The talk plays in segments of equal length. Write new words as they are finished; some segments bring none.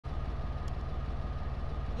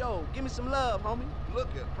Yo, give me some love, homie. Look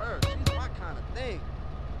at her. She's my kind of thing.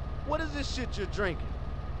 What is this shit you're drinking?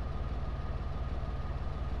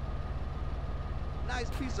 Nice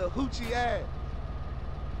piece of hoochie ass.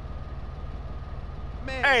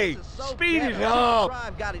 Man, hey, this is so speed better. it up.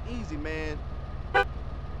 Drive got it easy, man.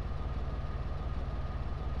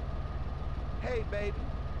 Hey, baby.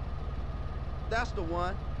 That's the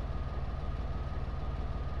one.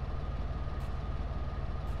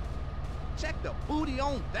 Check the booty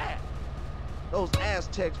on that. Those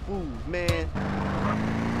Aztecs fools, man.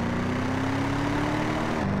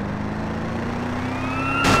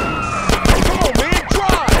 Come on, man,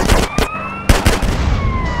 drive!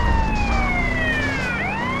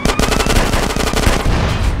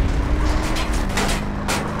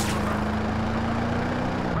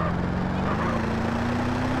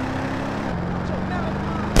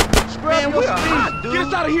 Man, we're hot, dude. Get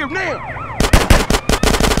us out of here now!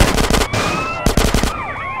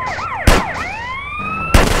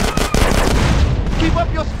 Keep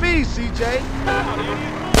up your speed, CJ.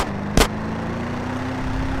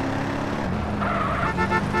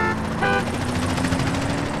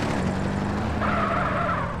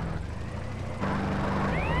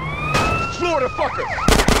 Florida fucker!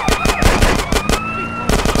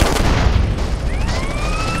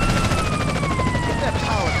 Get that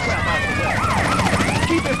power crap out the way.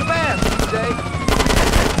 Keep it fast, CJ.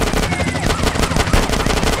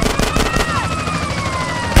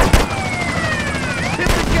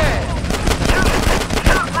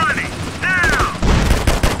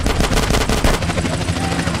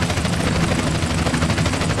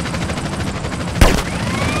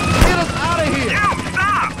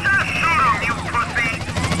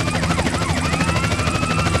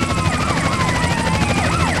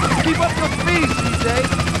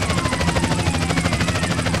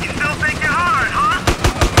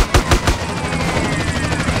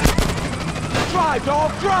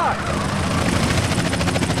 Dog, drive!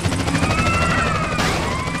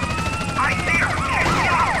 I see her!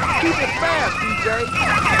 Keep it fast, DJ!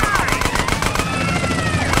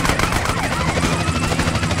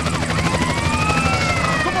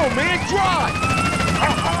 Come on, man, drive!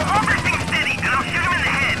 Hold everything steady, and I'll shoot him in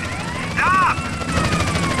the head! Stop!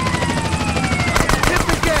 Hit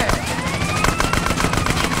the gas!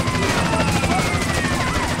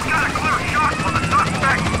 Got a clear shot on the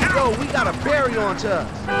suspect! Yo, we got a berry onto us.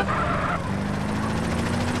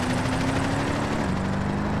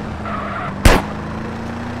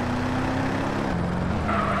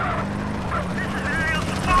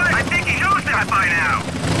 I think he knows that by now!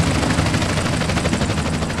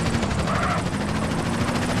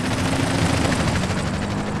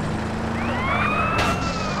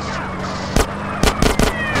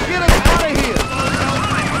 Get us out of here!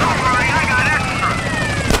 Don't worry, I got extra!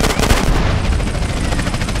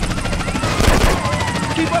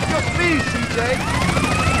 Keep up your speed, CJ.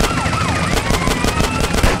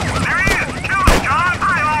 There he is! Kill him, John! I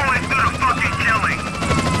always do the fucking killing!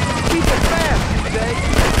 Keep it fast, CJ.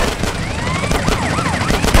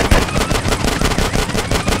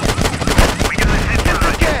 We gotta head to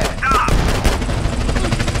the... Gas. Stop!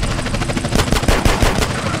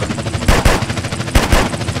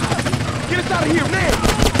 Get us out of here now!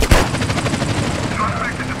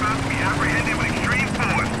 Suspect is about to be apprehended with extreme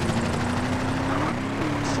force.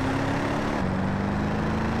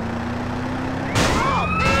 Oh,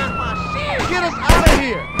 man, my shit! Get us out of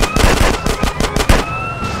here!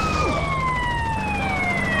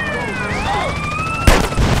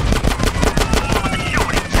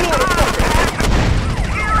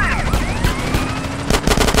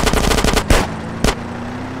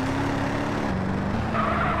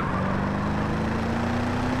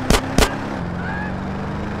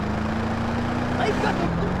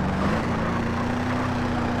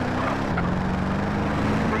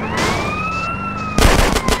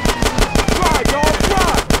 Drive, dog,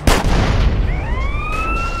 drive!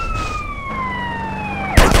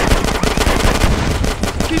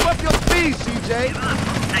 Keep up your speed, CJ.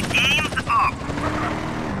 The game's up!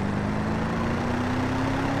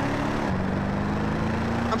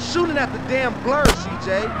 I'm shooting at the damn blur, CJ.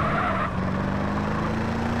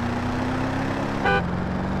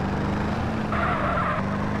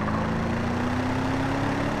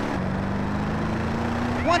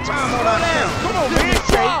 One time on our down. Come on, man,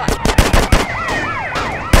 drive!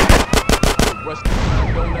 Rest of the time,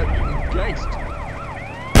 don't let you gangster.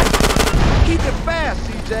 Keep it fast,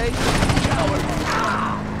 CJ.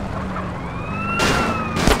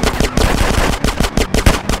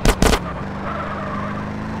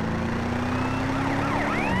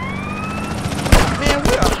 Man,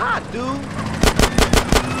 we're hot, dude.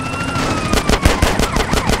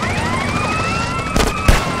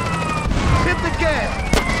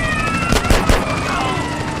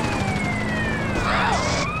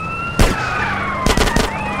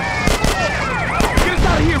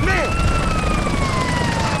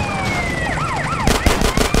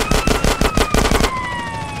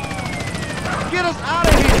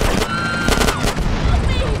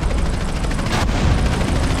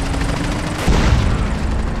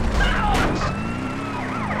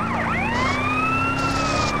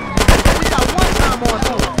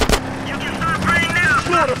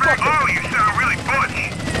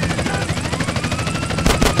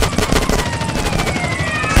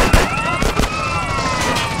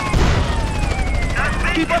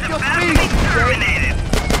 Keep up your speed, CJ.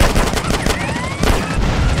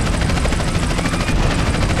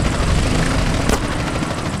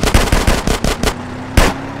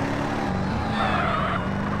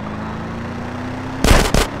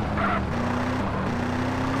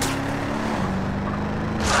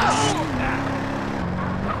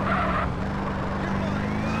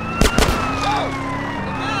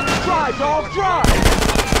 Drive, dog, drive!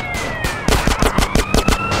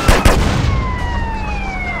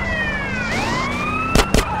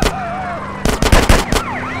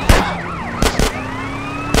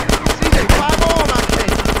 CJ, 5 on my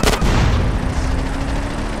case.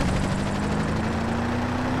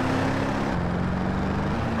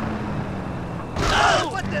 Oh,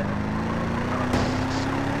 what the?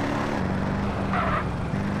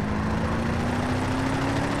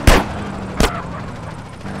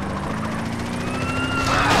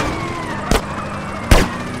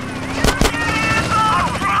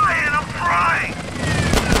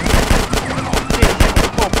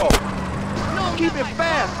 Keep it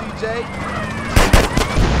fast, CJ.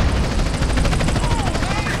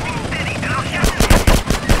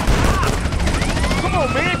 Come on,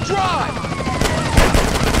 man, drive!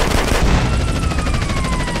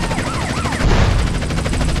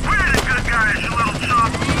 Where the good guys, you little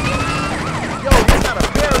chump? Yo, you got a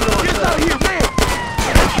barrel on Get us. out of here, man!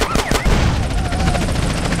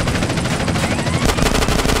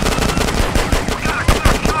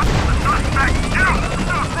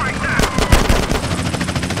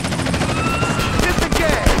 Hit the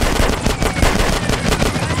gas.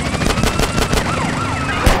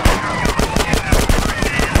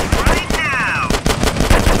 Right now!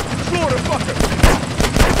 Florida fucker!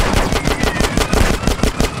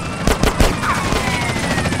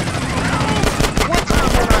 One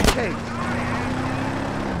time on our case.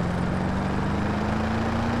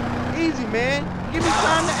 Easy, man. Give me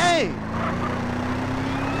time to aim.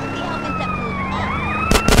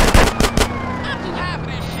 I'm too high for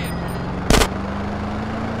this shit!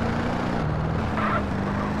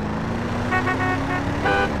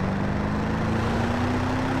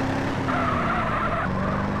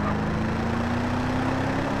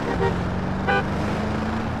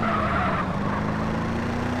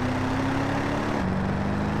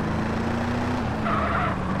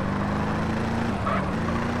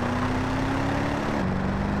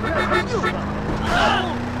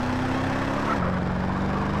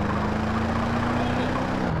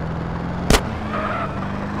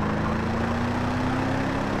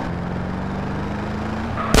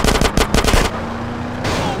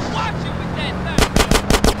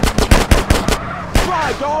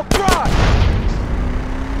 Drive, dog, drive!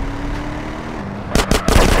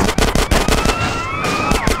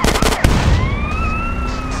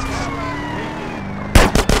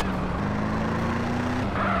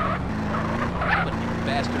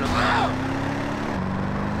 Bastard, I'm out!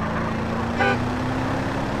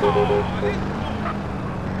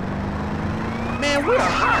 Man, we're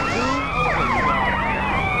hot, dude.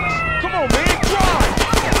 Come on, man, drive!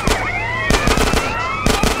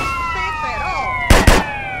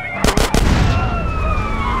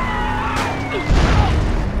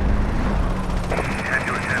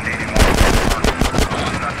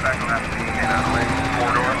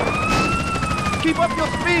 Keep up your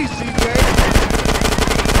speed, CJ.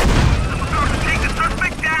 Take the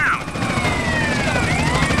suspect down!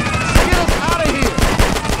 Get us out of here.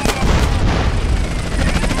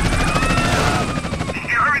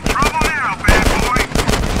 You're in trouble now, bad boy!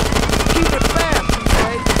 Keep it fast, CJ.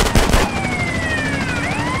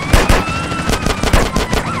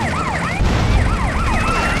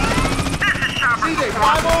 This is Shopper CJ,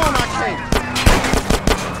 5 on our case.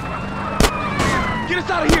 Get us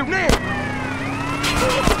out of here, man!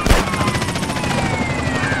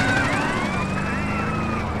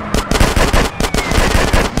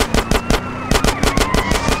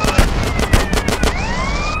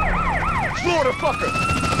 Florida fucker!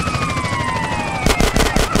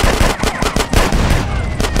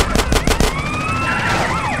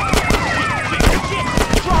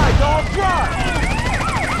 Drive, dog, drive!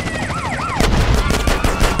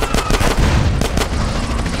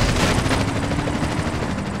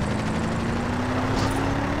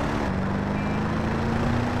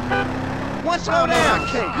 One slow down,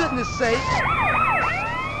 Kate. Goodness sake.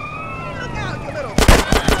 Look out, you little.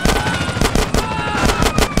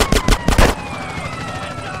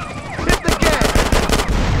 Hit the gas.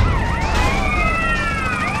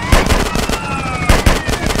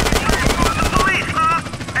 police, huh?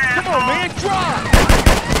 Come on, man, drive!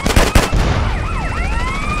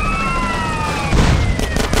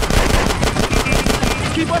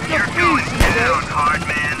 Keep up your speed, CJ. down, hard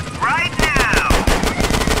man. Right now.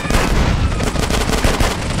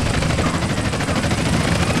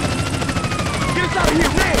 Get us out of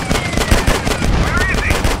here now! Where is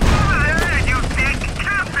he? Over there, you dick.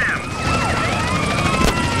 Cap him.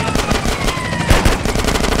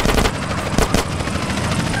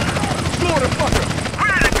 Florida fucker!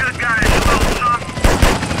 We're the good guys, you little son.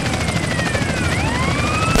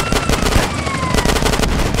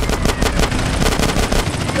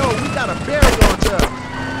 Yo, we got a barrier on top.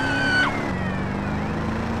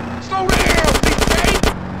 Slow down, DJ!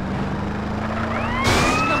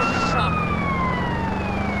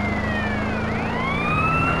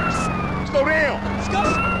 Slow down!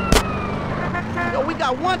 Yo, we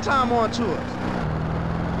got one time on to us.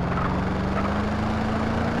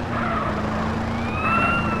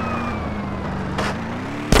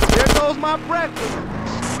 There goes my breakfast.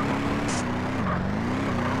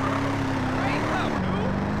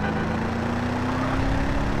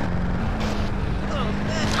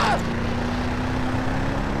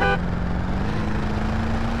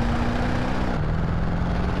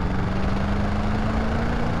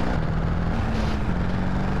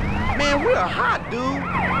 Man, we're hot, dude.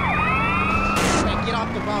 Hey, get off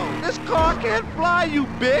the boat. This car can't fly, you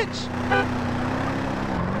bitch.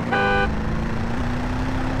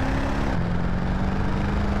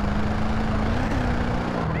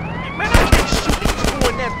 Man, I can't shoot you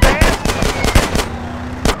going that fast!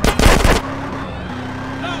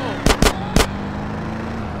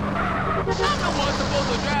 I'm the one supposed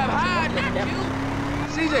to drive high, not you.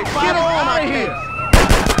 CJ, get on out of here.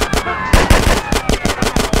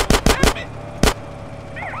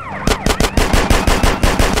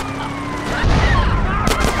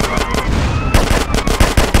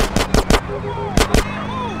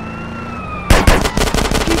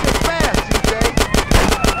 Keep it fast, CJ.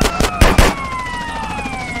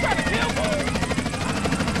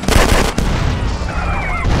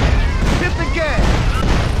 Hit the gas.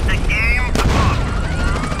 The game's up.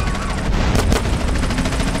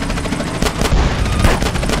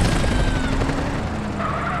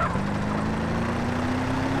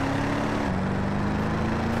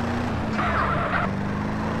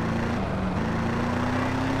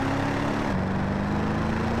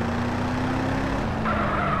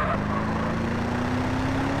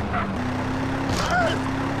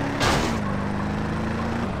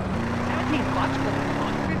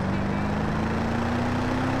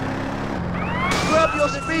 Grab your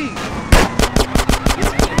speed.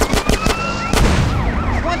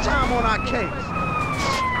 One time on our case.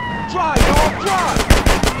 Drive, dog, drive!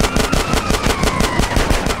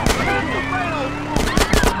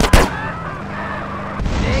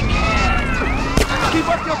 Keep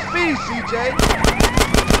up your speed, CJ.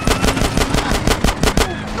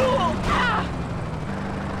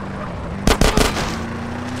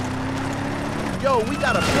 Yo, we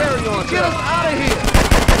got a barrier on. Get us out of here.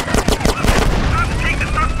 Let's take the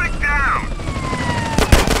suspect down.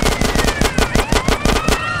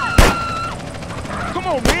 Come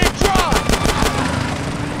on, man, drive!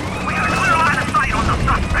 We got a clear line of sight on the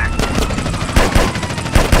suspect.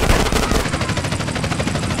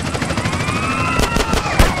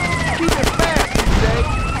 Keep it fast, CJ.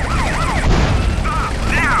 Stop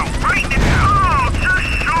now, right now. Oh, just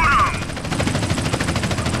shoot him.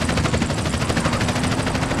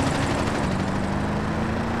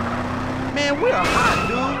 Man, we're hot,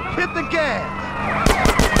 dude. Hit the gas.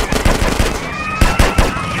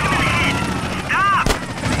 Stop.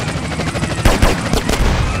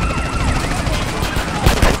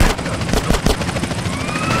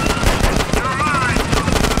 You're mine.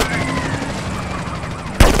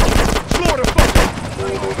 Florida fucker!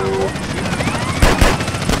 He's over there.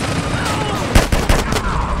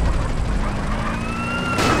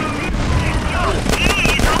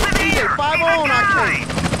 CJ, 5 on our case.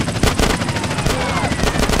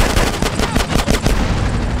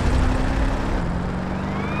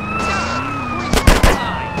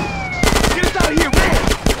 Get us out of here, man!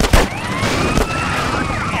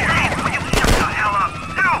 Will you shut the hell up?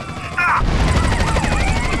 No, stop.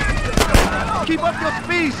 Keep up your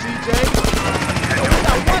speed, CJ. Yo, we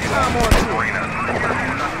got one time on to us.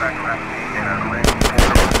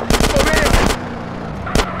 Slow down!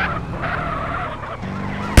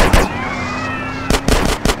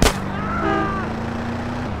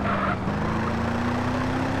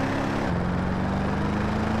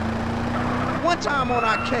 One time on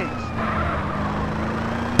our case.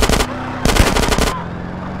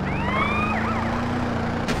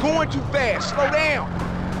 Going too fast, slow down!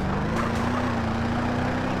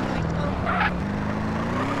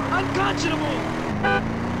 Unconscionable!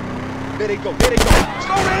 There they go, there they go.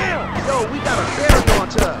 Slow down! Yo, we got a ferry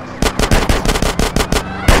onto us.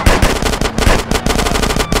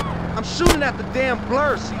 I'm shooting at the damn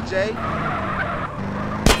blur, CJ.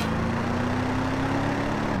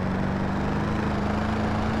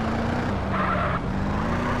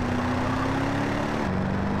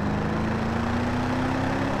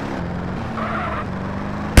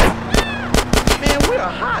 Man, we're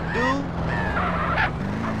hot, dude.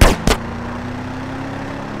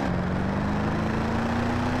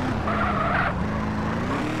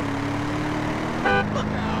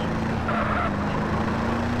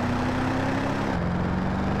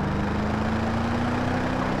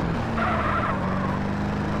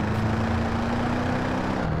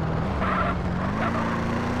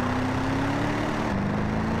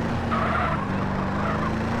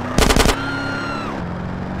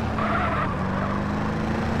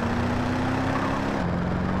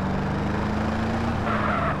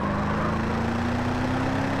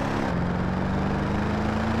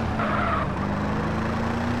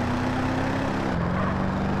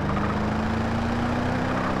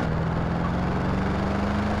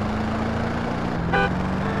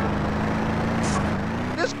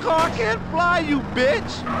 This car can't fly, you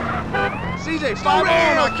bitch! CJ, 5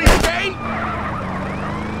 on our CJ!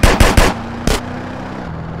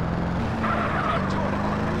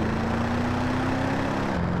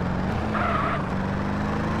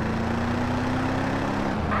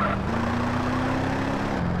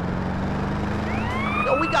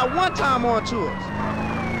 Yo, we got one time on to us.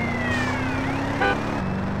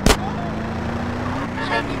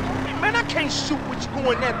 Man, I can't shoot with you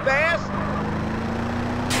going that fast.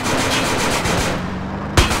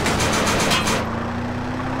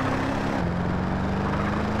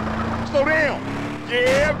 Slow down.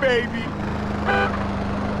 Yeah, baby.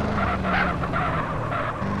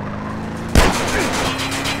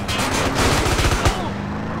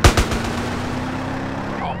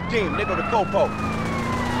 Oh, damn, there go the GoPro.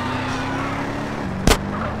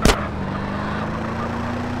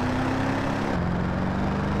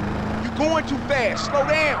 You're going too fast. Slow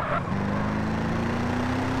down.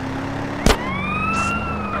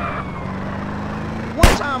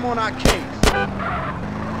 One time on our case.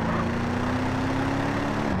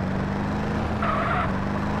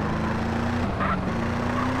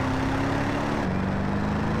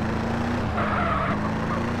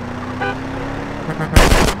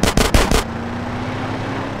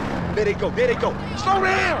 There they go, there they go. Slow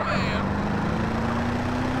down!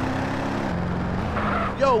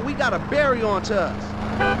 Yo, we got a berry onto us.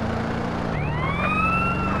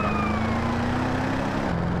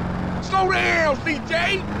 Slow down,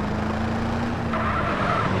 CJ!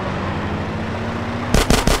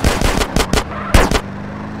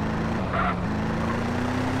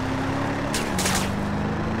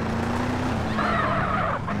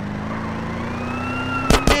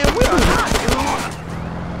 Man, we are hot, dude.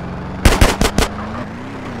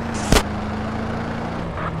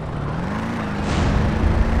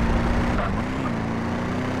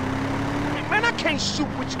 Man, I can't shoot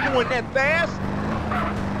with you going that fast.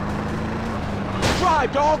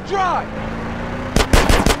 Drive, dog, drive.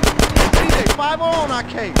 CJ, 5 on our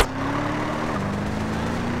case.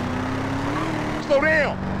 Slow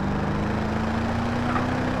down.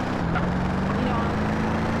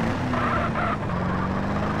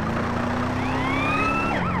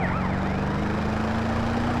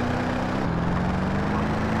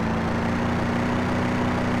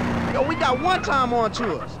 Yo, we got one time on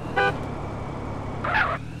to us.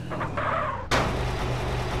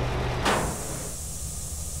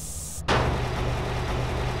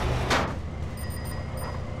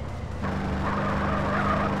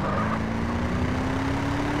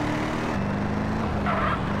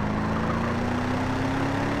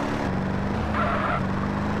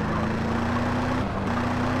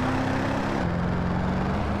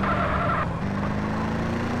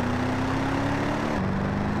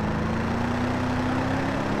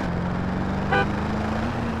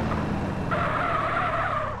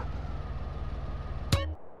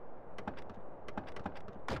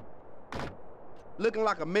 Looking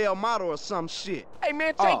like a male model or some shit. Hey,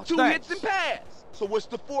 man, take two thanks. hits and pass. So what's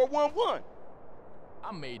the 411?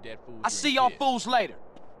 I made that fool. I see y'all fools later.